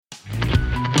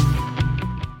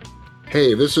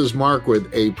Hey, this is Mark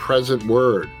with A Present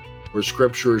Word, where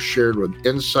Scripture is shared with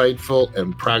insightful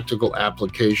and practical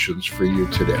applications for you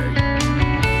today.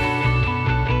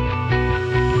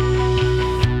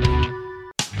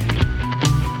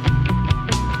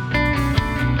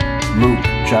 Luke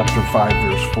chapter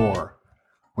 5, verse 4.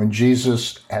 When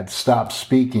Jesus had stopped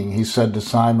speaking, he said to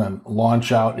Simon,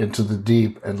 "Launch out into the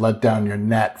deep and let down your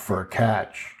net for a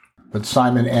catch." But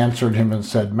Simon answered him and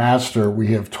said, "Master, we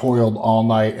have toiled all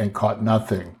night and caught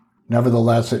nothing.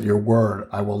 Nevertheless, at your word,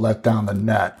 I will let down the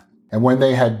net." And when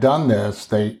they had done this,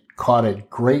 they caught a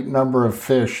great number of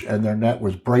fish, and their net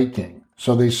was breaking.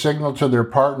 So they signaled to their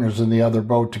partners in the other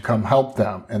boat to come help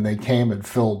them, and they came and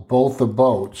filled both the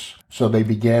boats, so they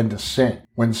began to sink.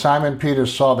 When Simon Peter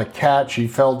saw the catch, he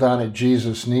fell down at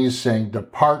Jesus' knees, saying,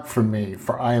 "Depart from me,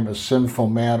 for I am a sinful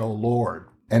man, O Lord."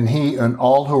 And he and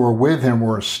all who were with him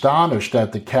were astonished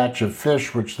at the catch of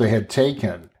fish which they had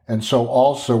taken. And so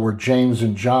also were James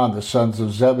and John, the sons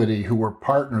of Zebedee, who were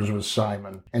partners with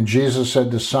Simon. And Jesus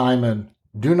said to Simon,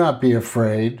 "Do not be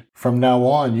afraid. From now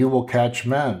on you will catch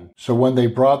men." So when they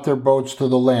brought their boats to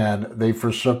the land, they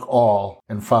forsook all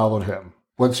and followed him.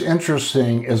 What's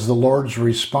interesting is the Lord's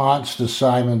response to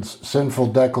Simon's sinful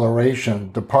declaration,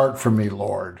 "Depart from me,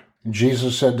 Lord." And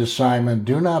Jesus said to Simon,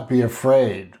 "Do not be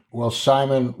afraid." Well,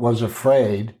 Simon was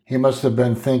afraid. He must have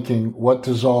been thinking, what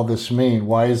does all this mean?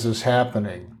 Why is this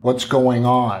happening? What's going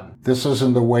on? This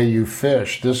isn't the way you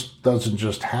fish. This doesn't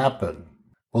just happen.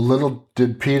 Well, little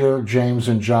did Peter, James,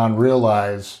 and John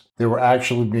realize they were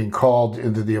actually being called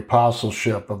into the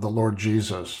apostleship of the Lord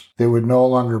Jesus. They would no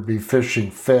longer be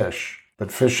fishing fish,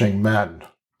 but fishing men.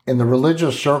 In the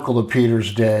religious circle of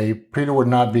Peter's day, Peter would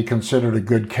not be considered a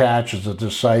good catch as a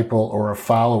disciple or a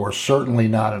follower, certainly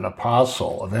not an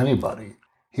apostle of anybody.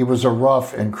 He was a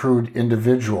rough and crude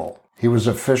individual. He was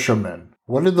a fisherman.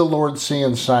 What did the Lord see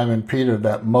in Simon Peter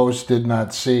that most did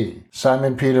not see?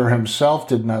 Simon Peter himself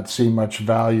did not see much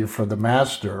value for the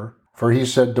Master, for he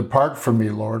said, "Depart from me,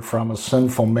 Lord, for I'm a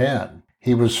sinful man."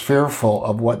 He was fearful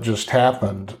of what just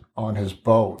happened on his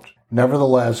boat.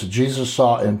 Nevertheless, Jesus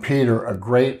saw in Peter a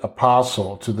great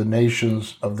apostle to the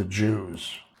nations of the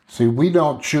Jews. See, we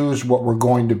don't choose what we're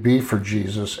going to be for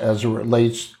Jesus as it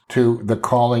relates to the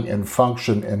calling and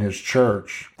function in his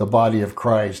church, the body of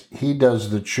Christ. He does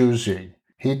the choosing.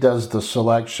 He does the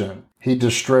selection. He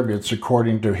distributes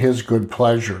according to his good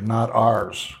pleasure, not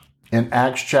ours. In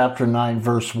Acts chapter 9,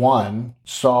 verse 1,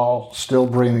 Saul, still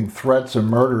bringing threats and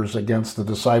murders against the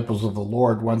disciples of the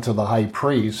Lord, went to the high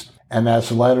priest and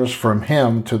asked letters from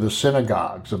him to the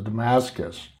synagogues of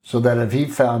Damascus, so that if he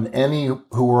found any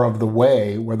who were of the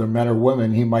way, whether men or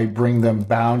women, he might bring them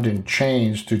bound in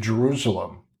chains to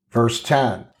Jerusalem. Verse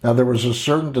 10, Now there was a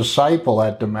certain disciple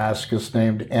at Damascus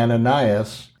named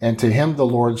Ananias, and to him the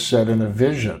Lord said in a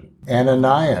vision,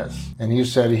 "Ananias." And he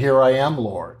said, "Here I am,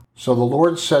 Lord." So the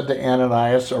Lord said to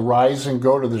Ananias, "Arise and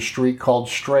go to the street called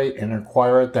Straight, and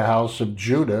inquire at the house of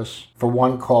Judas for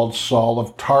one called Saul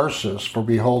of Tarsus, for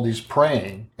behold, he's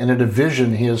praying. And in a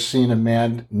vision he has seen a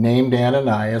man named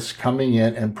Ananias coming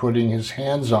in and putting his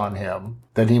hands on him,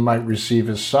 that he might receive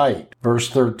his sight." Verse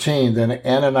 13, Then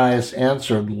Ananias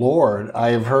answered, "Lord, I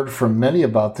have heard from many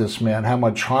about this man, how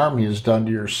much harm he has done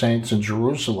to your saints in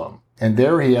Jerusalem. And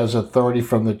there he has authority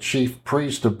from the chief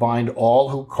priest to bind all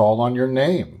who call on your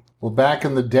name." Well, back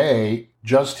in the day,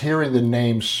 just hearing the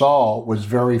name Saul was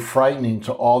very frightening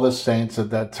to all the saints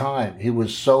at that time. He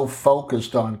was so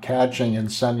focused on catching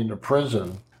and sending to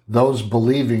prison those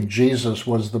believing Jesus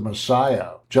was the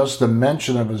Messiah. Just the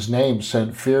mention of his name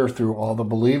sent fear through all the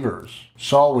believers.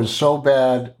 Saul was so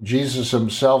bad, Jesus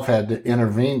himself had to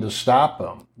intervene to stop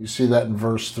him. You see that in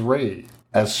verse 3.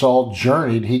 As Saul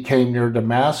journeyed, he came near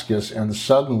Damascus, and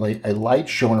suddenly a light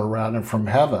shone around him from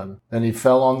heaven. Then he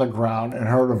fell on the ground and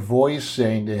heard a voice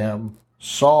saying to him,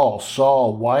 "Saul,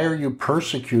 Saul, why are you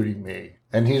persecuting me?"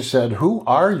 And he said, "Who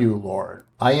are you, Lord?"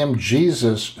 "I am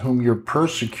Jesus, whom you're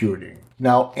persecuting."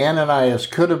 Now Ananias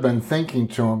could have been thinking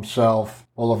to himself,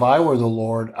 well, if I were the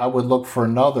Lord, I would look for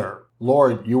another.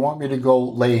 Lord, you want me to go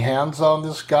lay hands on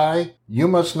this guy? You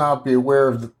must not be aware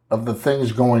of the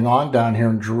things going on down here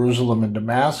in Jerusalem and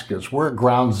Damascus. We're at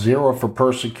ground zero for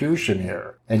persecution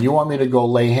here. And you want me to go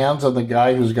lay hands on the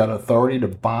guy who's got authority to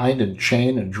bind and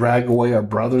chain and drag away our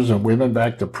brothers and women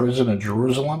back to prison in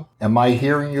Jerusalem? Am I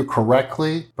hearing you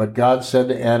correctly? But God said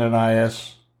to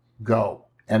Ananias, "Go."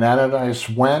 And Ananias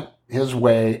went his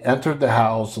way, entered the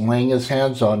house, and laying his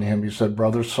hands on him, he said,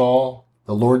 "Brother Saul,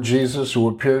 the Lord Jesus, who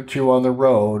appeared to you on the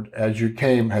road as you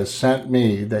came, has sent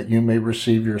me that you may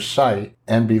receive your sight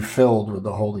and be filled with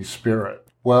the Holy Spirit."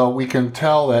 Well, we can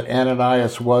tell that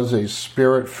Ananias was a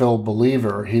spirit-filled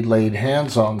believer. He laid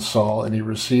hands on Saul and he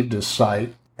received his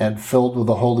sight and filled with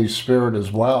the Holy Spirit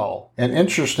as well. An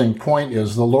interesting point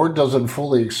is the Lord doesn't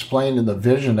fully explain in the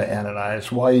vision to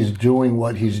Ananias why he's doing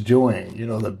what he's doing. You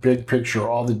know, the big picture,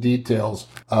 all the details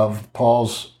of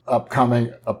Paul's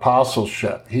upcoming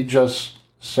apostleship. He just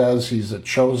says he's a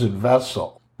chosen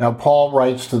vessel. Now, Paul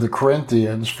writes to the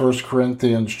Corinthians, 1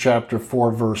 Corinthians chapter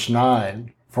 4, verse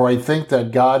 9, "For I think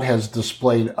that God has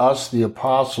displayed us, the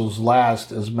apostles,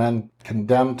 last as men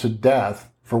condemned to death,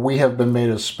 for we have been made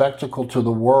a spectacle to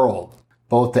the world,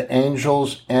 both to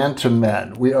angels and to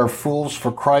men. We are fools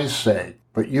for Christ's sake,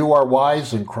 but you are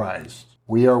wise in Christ.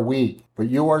 We are weak, but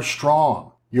you are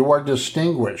strong. You are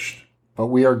distinguished, but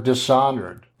we are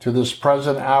dishonored. To this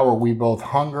present hour we both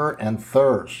hunger and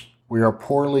thirst. We are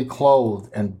poorly clothed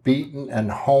and beaten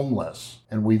and homeless,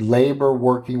 and we labor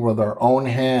working with our own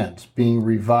hands. Being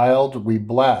reviled, we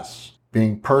bless.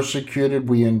 Being persecuted,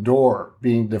 we endure.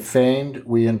 Being defamed,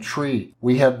 we entreat.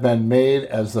 We have been made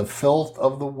as the filth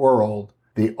of the world,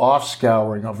 the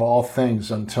offscouring of all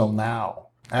things until now."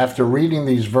 After reading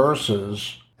these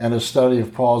verses and a study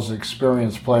of Paul's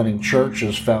experience planting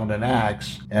churches found in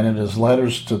Acts and in his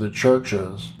letters to the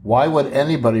churches, why would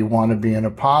anybody want to be an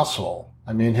apostle?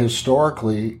 I mean,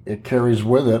 historically, it carries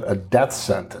with it a death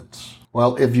sentence.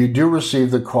 Well, if you do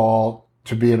receive the call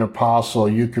to be an apostle,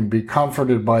 you can be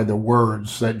comforted by the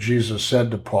words that Jesus said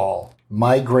to Paul,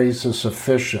 "My grace is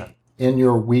sufficient. In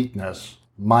your weakness,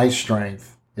 my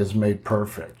strength is made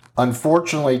perfect."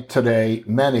 Unfortunately, today,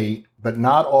 many, but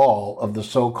not all, of the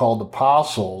so-called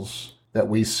apostles that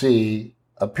we see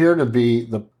appear to be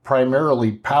the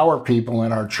primarily power people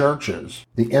in our churches,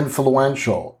 the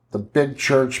influential, the big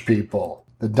church people,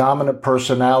 the dominant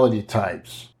personality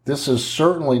types. This is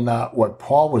certainly not what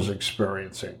Paul was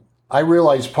experiencing. I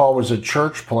realize Paul was a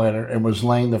church planter and was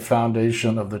laying the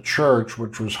foundation of the church,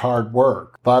 which was hard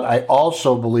work. But I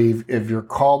also believe if you're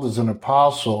called as an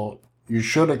apostle, you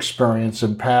should experience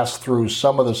and pass through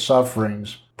some of the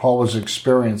sufferings Paul was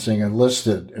experiencing and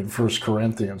listed in 1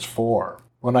 Corinthians 4.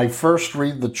 When I first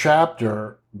read the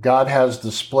chapter, God has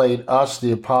displayed us,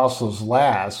 the apostles,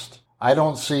 last, I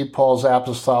don't see Paul's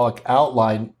apostolic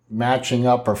outline matching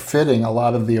up or fitting a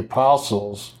lot of the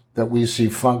apostles that we see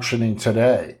functioning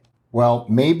today. Well,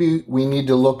 maybe we need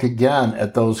to look again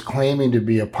at those claiming to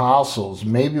be apostles.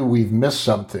 Maybe we've missed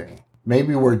something.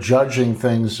 Maybe we're judging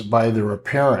things by their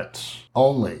appearance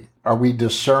only. Are we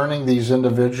discerning these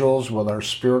individuals with our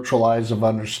spiritual eyes of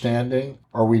understanding?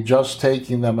 Or are we just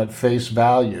taking them at face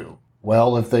value?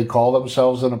 Well, if they call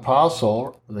themselves an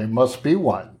apostle, they must be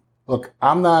one. Look,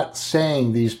 I'm not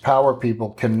saying these power people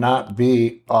cannot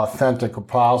be authentic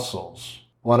apostles.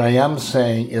 What I am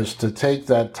saying is to take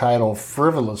that title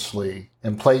frivolously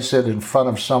and place it in front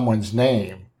of someone's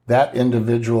name. That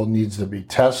individual needs to be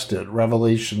tested.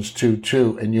 Revelations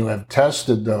 2:2, and you have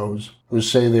tested those who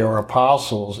say they are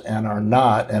apostles and are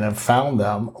not, and have found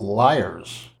them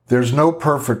liars. There's no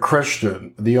perfect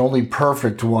Christian. The only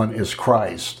perfect one is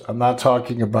Christ. I'm not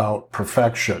talking about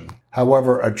perfection.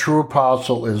 However, a true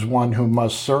apostle is one who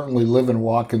must certainly live and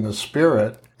walk in the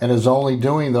Spirit and is only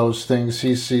doing those things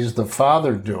he sees the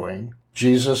Father doing,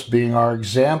 Jesus being our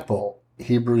example.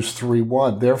 Hebrews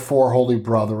 3:1. Therefore, holy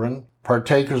brethren,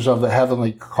 partakers of the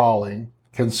heavenly calling,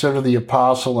 consider the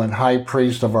apostle and high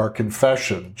priest of our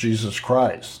confession, Jesus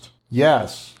Christ.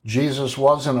 Yes, Jesus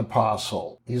was an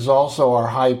apostle. He's also our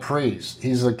high priest.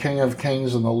 He's the King of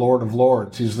Kings and the Lord of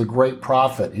Lords. He's the great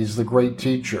prophet. He's the great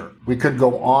teacher. We could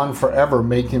go on forever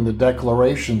making the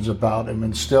declarations about him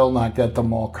and still not get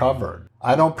them all covered.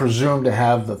 I don't presume to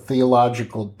have the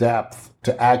theological depth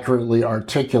to accurately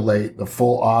articulate the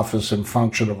full office and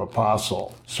function of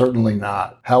apostle. Certainly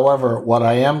not. However, what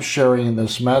I am sharing in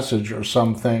this message are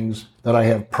some things that I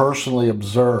have personally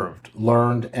observed,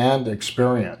 learned, and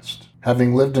experienced.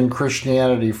 Having lived in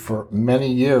Christianity for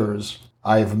many years,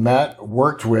 I've met,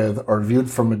 worked with, or viewed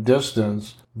from a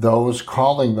distance those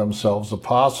calling themselves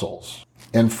apostles.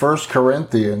 In 1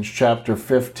 Corinthians chapter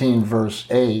 15, verse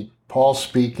 8, Paul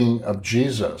speaking of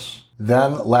Jesus,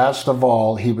 "Then last of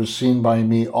all, he was seen by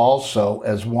me also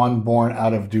as one born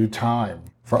out of due time.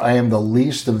 For I am the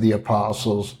least of the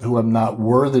apostles, who am not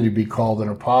worthy to be called an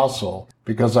apostle,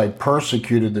 because I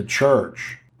persecuted the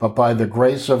church. But by the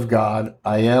grace of God,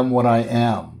 I am what I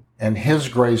am. And his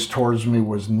grace towards me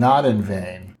was not in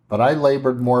vain. But I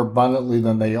labored more abundantly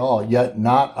than they all, yet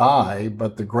not I,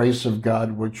 but the grace of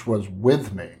God which was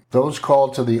with me." Those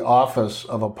called to the office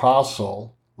of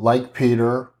apostle, like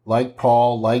Peter, like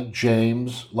Paul, like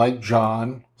James, like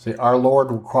John, say our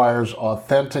Lord requires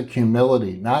authentic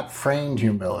humility, not feigned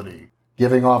humility.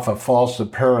 giving off a false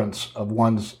appearance of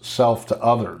one's self to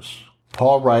others.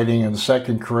 Paul writing in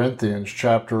 2 Corinthians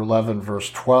chapter 11,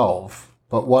 verse 12,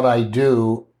 "But what I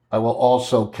do, I will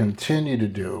also continue to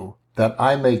do, that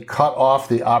I may cut off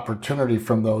the opportunity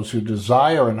from those who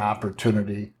desire an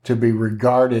opportunity to be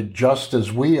regarded just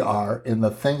as we are in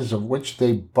the things of which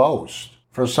they boast.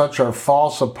 For such are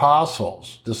false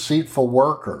apostles, deceitful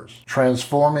workers,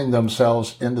 transforming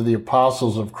themselves into the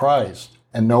apostles of Christ.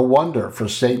 And no wonder, for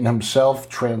Satan himself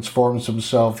transforms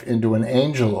himself into an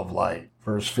angel of light."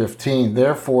 Verse 15,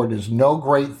 "Therefore it is no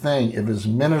great thing if his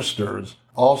ministers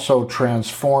also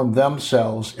transform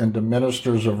themselves into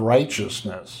ministers of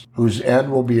righteousness, whose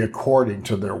end will be according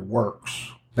to their works."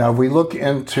 Now, if we look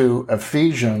into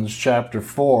Ephesians chapter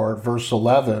 4, verse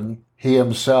 11, he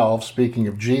himself, speaking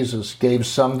of Jesus, gave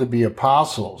some to be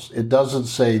apostles. It doesn't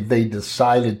say they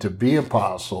decided to be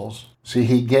apostles. See,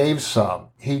 he gave some.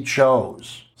 He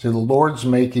chose. See, the Lord's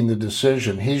making the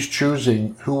decision. He's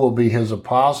choosing who will be his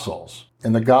apostles.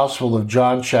 In the Gospel of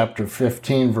John chapter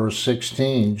 15, verse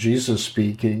 16, Jesus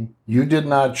speaking, "You did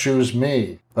not choose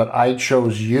me, but I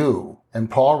chose you." And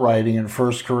Paul writing in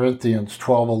 1 Corinthians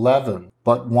 12:11,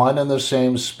 "But one and the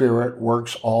same Spirit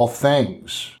works all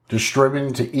things,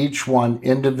 distributing to each one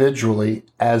individually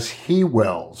as he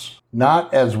wills,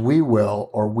 not as we will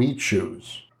or we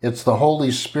choose." It's the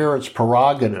Holy Spirit's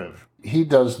prerogative. He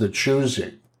does the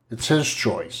choosing. It's his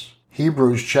choice.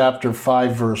 Hebrews chapter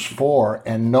 5, verse 4,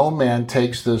 "And no man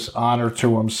takes this honor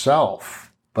to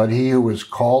himself, but he who is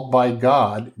called by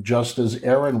God, just as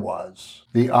Aaron was."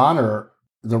 The honor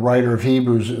the writer of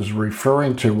Hebrews is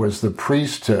referring to was the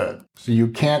priesthood. So you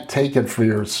can't take it for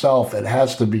yourself. It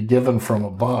has to be given from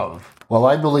above. Well,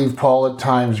 I believe Paul at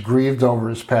times grieved over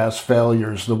his past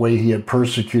failures, the way he had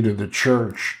persecuted the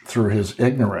church through his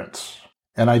ignorance.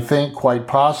 And I think quite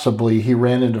possibly he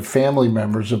ran into family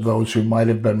members of those who might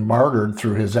have been martyred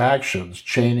through his actions,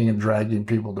 chaining and dragging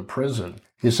people to prison.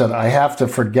 He said, "I have to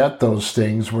forget those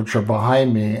things which are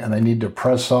behind me, and I need to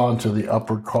press on to the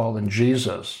upward call in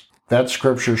Jesus." That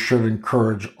scripture should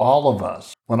encourage all of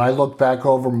us. When I look back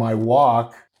over my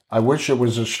walk, I wish it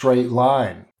was a straight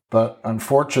line, but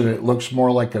unfortunately it looks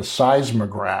more like a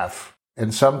seismograph.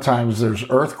 And sometimes there's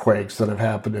earthquakes that have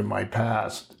happened in my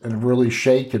past and have really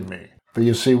shaken me. But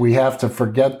you see, we have to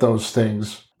forget those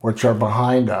things which are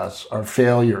behind us, our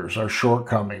failures, our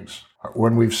shortcomings,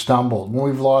 when we've stumbled, when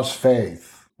we've lost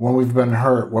faith, when we've been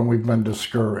hurt, when we've been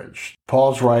discouraged.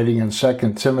 Paul's writing in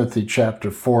 2 Timothy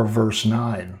chapter 4, verse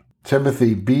 9,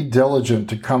 "Timothy, be diligent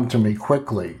to come to me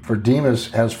quickly, for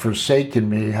Demas has forsaken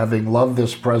me, having loved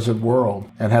this present world,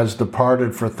 and has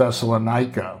departed for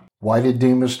Thessalonica." Why did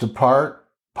Demas depart?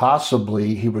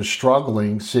 Possibly he was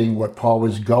struggling, seeing what Paul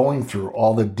was going through,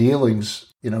 all the dealings,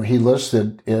 he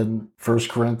listed in 1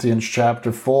 Corinthians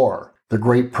chapter 4, the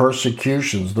great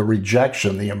persecutions, the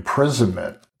rejection, the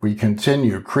imprisonment. We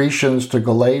continue, "Cretans to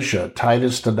Galatia,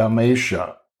 Titus to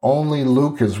Dalmatia. Only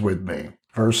Luke is with me."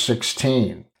 Verse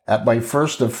 16, "At my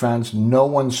first offense no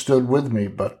one stood with me,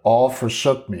 but all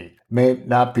forsook me. May it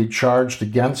not be charged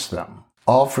against them."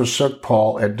 All forsook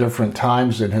Paul at different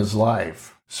times in his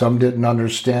life. Some didn't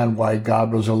understand why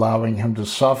God was allowing him to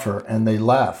suffer, and they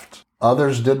left.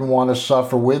 Others didn't want to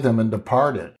suffer with him and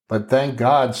departed. But thank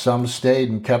God some stayed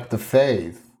and kept the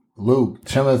faith. Luke,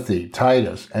 Timothy,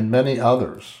 Titus, and many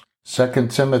others. 2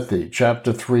 Timothy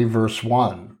chapter 3, verse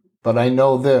 1. "But I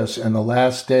know this, in the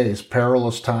last days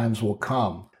perilous times will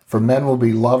come. For men will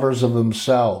be lovers of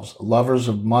themselves, lovers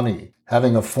of money,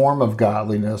 having a form of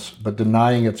godliness, but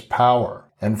denying its power.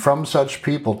 And from such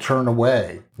people turn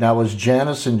away. Now as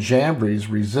Jannes and Jambres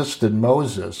resisted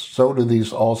Moses, so do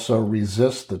these also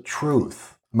resist the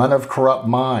truth. Men of corrupt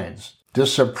minds,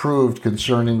 disapproved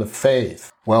concerning the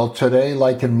faith." Well, today,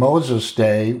 like in Moses'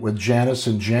 day with Jannes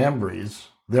and Jambres,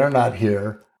 they're not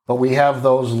here, but we have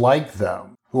those like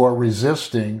them who are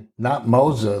resisting not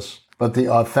Moses, but the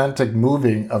authentic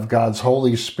moving of God's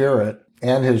Holy Spirit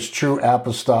and his true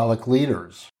apostolic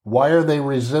leaders. Why are they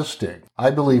resisting? I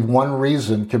believe one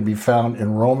reason can be found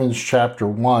in Romans chapter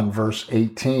 1, verse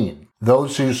 18.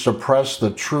 "Those who suppress the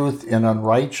truth in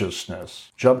unrighteousness."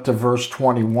 Jump to verse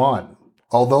 21.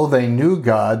 "Although they knew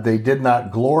God, they did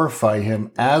not glorify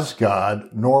him as God,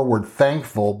 nor were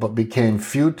thankful, but became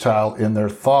futile in their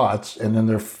thoughts, and in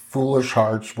their foolish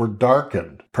hearts were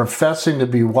darkened. Professing to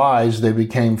be wise, they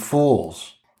became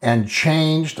fools, and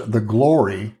changed the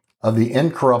glory of the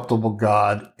incorruptible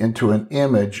God into an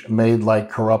image made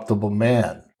like corruptible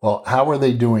man." Well, how are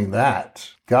they doing that?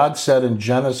 God said in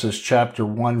Genesis chapter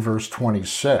 1, verse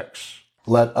 26,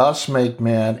 Let us make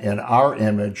man in our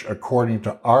image according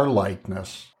to our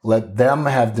likeness. Let them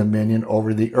have dominion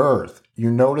over the earth.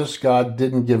 You notice God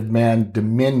didn't give man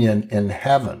dominion in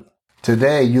heaven.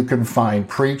 Today you can find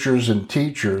preachers and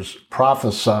teachers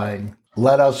prophesying,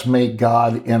 let us make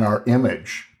God in our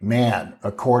image, man,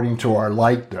 according to our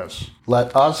likeness.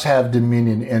 Let us have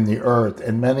dominion in the earth,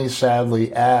 and many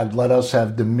sadly add, let us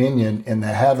have dominion in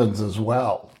the heavens as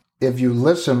well. If you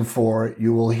listen for it,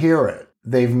 you will hear it.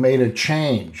 They've made a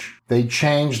change. They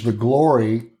changed the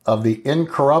glory of the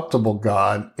incorruptible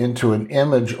God into an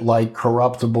image like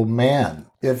corruptible man.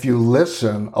 If you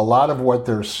listen, a lot of what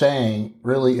they're saying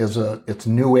really it's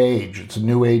new age. It's a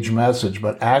new age message,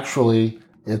 but actually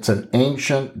it's an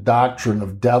ancient doctrine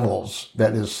of devils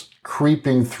that is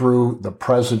creeping through the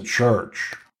present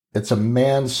church. It's a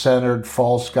man-centered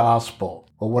false gospel.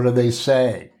 Well, what do they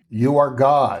say? You are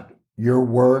God. Your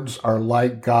words are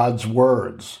like God's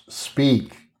words.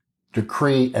 Speak,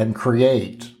 decree, and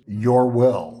create your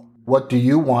will. What do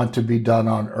you want to be done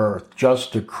on earth?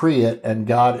 Just decree it, and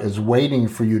God is waiting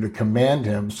for you to command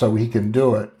him so he can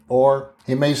do it. Or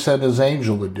he may send his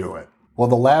angel to do it. Well,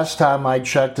 the last time I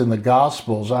checked in the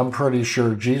Gospels, I'm pretty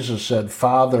sure Jesus said,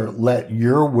 Father, let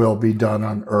your will be done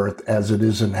on earth as it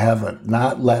is in heaven,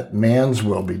 not let man's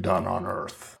will be done on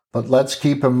earth. But let's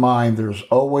keep in mind there's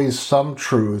always some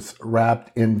truth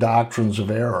wrapped in doctrines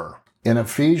of error. In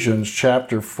Ephesians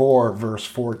chapter 4, verse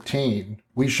 14,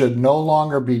 we should no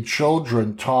longer be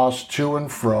children tossed to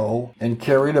and fro and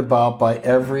carried about by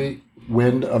every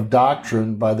wind of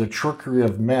doctrine, by the trickery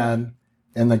of men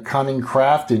and the cunning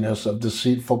craftiness of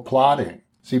deceitful plotting.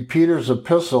 See, Peter's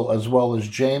epistle, as well as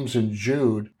James and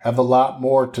Jude, have a lot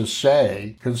more to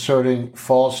say concerning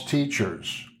false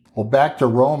teachers. Well, back to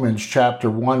Romans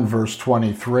chapter 1, verse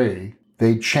 23,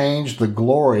 they changed the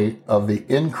glory of the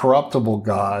incorruptible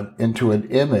God into an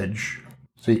image,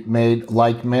 made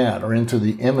like man, or into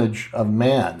the image of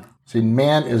man. See,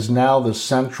 man is now the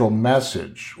central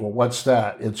message. Well, what's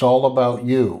that? It's all about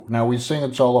you. Now, we sing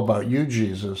it's all about you,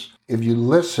 Jesus. If you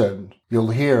listen,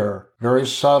 you'll hear very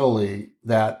subtly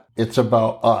that it's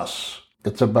about us.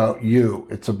 It's about you.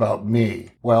 It's about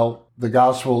me. Well, the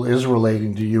gospel is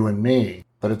relating to you and me,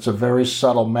 but it's a very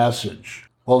subtle message.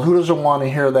 Well, who doesn't want to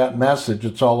hear that message?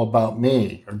 It's all about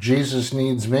me, or Jesus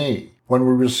needs me. When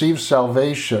we receive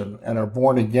salvation and are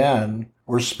born again,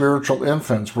 we're spiritual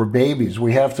infants, we're babies,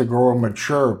 we have to grow and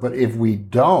mature. But if we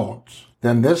don't,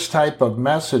 then this type of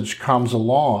message comes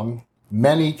along.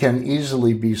 Many can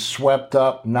easily be swept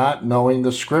up not knowing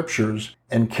the scriptures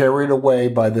and carried away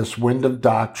by this wind of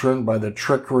doctrine, by the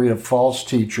trickery of false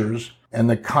teachers, and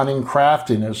the cunning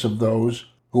craftiness of those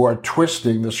who are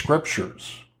twisting the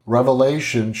scriptures.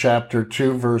 Revelation chapter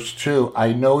 2, verse 2,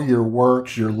 I know your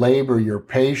works, your labor, your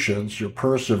patience, your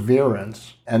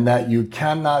perseverance, and that you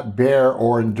cannot bear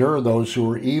or endure those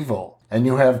who are evil. And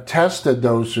you have tested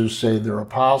those who say they're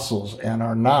apostles and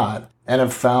are not, and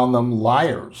have found them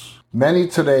liars. Many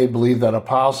today believe that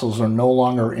apostles are no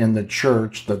longer in the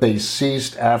church, that they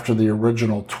ceased after the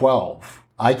original 12.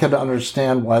 I could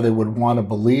understand why they would want to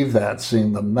believe that,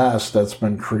 seeing the mess that's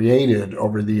been created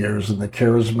over the years in the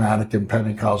charismatic and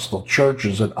Pentecostal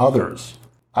churches and others.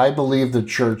 I believe the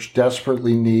church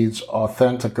desperately needs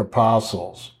authentic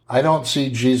apostles. I don't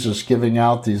see Jesus giving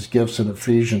out these gifts in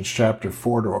Ephesians chapter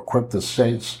 4 to equip the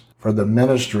saints for the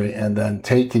ministry and then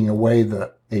taking away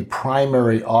a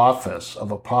primary office of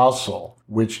apostle,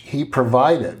 which he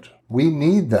provided. We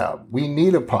need them. We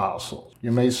need apostles.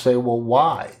 You may say, well,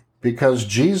 why? Because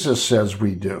Jesus says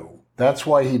we do. That's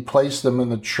why he placed them in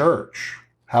the church.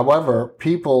 However,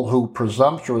 people who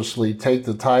presumptuously take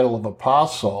the title of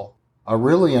apostle are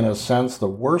really, in a sense, the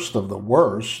worst of the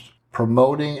worst,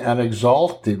 promoting and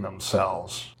exalting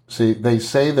themselves. See, they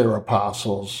say they're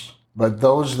apostles, but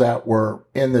those that were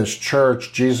in this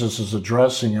church Jesus is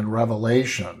addressing in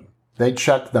Revelation, they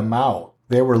checked them out.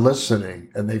 They were listening,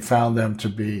 and they found them to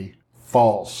be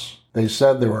false. They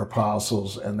said they were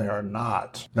apostles, and they are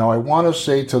not. Now, I want to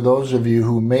say to those of you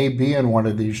who may be in one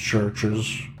of these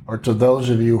churches, or to those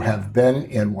of you who have been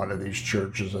in one of these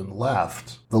churches and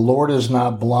left, the Lord is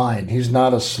not blind. He's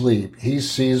not asleep. He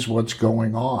sees what's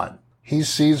going on. He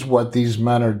sees what these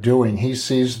men are doing. He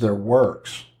sees their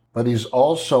works. But he's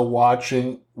also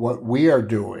watching what we are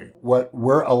doing, what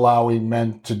we're allowing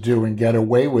men to do and get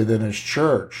away with in his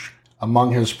church,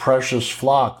 among his precious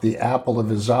flock, the apple of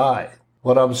his eye.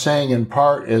 What I'm saying in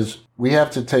part is we have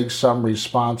to take some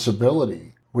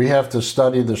responsibility. We have to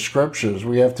study the scriptures.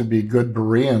 We have to be good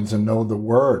Bereans and know the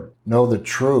word, know the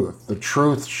truth. The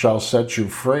truth shall set you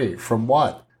free. From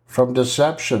what? From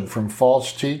deception, from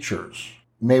false teachers.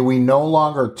 May we no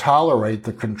longer tolerate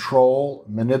the control,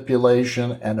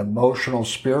 manipulation, and emotional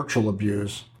spiritual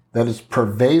abuse that is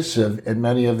pervasive in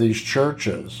many of these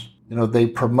churches. They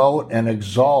promote and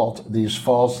exalt these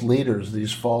false leaders,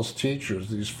 these false teachers,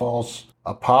 these false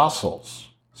apostles.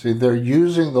 See, they're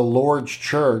using the Lord's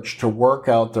church to work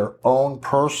out their own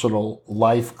personal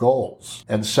life goals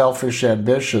and selfish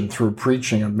ambition through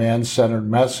preaching a man-centered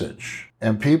message.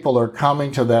 And people are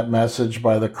coming to that message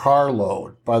by the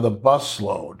carload, by the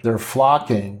busload. They're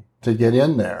flocking to get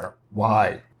in there.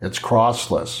 Why? It's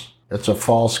crossless. It's a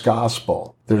false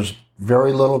gospel. There's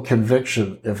very little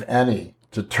conviction, if any,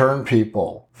 to turn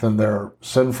people from their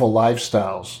sinful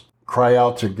lifestyles, cry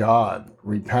out to God,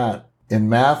 repent. In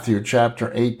Matthew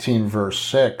chapter 18, verse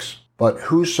 6, but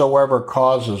whosoever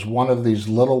causes one of these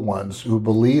little ones who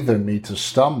believe in me to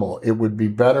stumble, it would be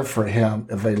better for him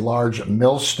if a large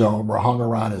millstone were hung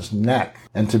around his neck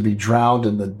and to be drowned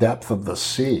in the depth of the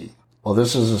sea. Well,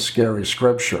 this is a scary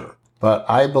scripture, but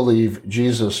I believe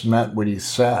Jesus meant what he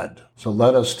said. So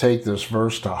let us take this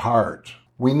verse to heart.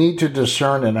 We need to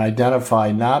discern and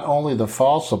identify not only the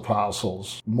false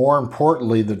apostles, more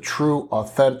importantly, the true,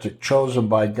 authentic, chosen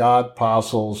by God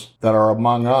apostles that are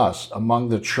among us, among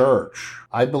the church.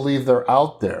 I believe they're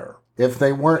out there. If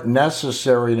they weren't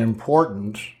necessary and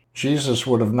important, Jesus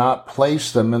would have not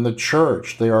placed them in the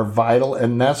church. They are vital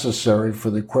and necessary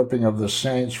for the equipping of the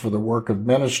saints, for the work of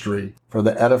ministry, for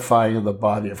the edifying of the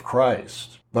body of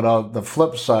Christ. But on the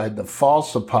flip side, the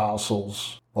false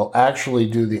apostles will actually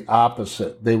do the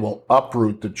opposite. They will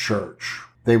uproot the church.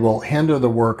 They will hinder the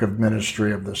work of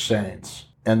ministry of the saints.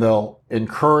 And they'll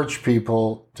encourage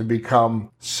people to become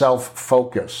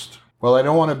self-focused. Well, I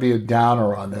don't want to be a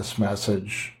downer on this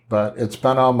message, but it's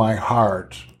been on my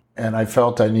heart, and I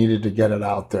felt I needed to get it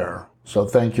out there. So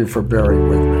thank you for bearing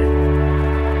with me.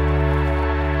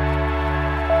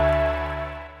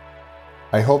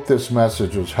 I hope this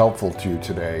message was helpful to you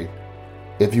today.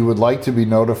 If you would like to be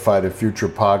notified of future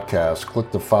podcasts,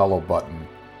 click the follow button.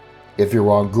 If you're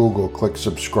on Google, click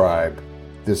subscribe.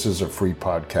 This is a free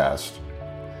podcast.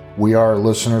 We are a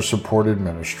listener-supported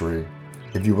ministry.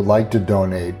 If you would like to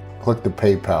donate, click the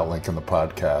PayPal link in the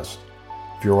podcast.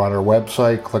 If you're on our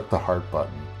website, click the heart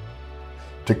button.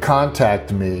 To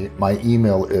contact me, my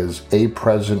email is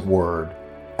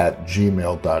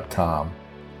apresentword@gmail.com.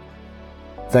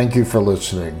 Thank you for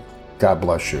listening. God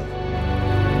bless you.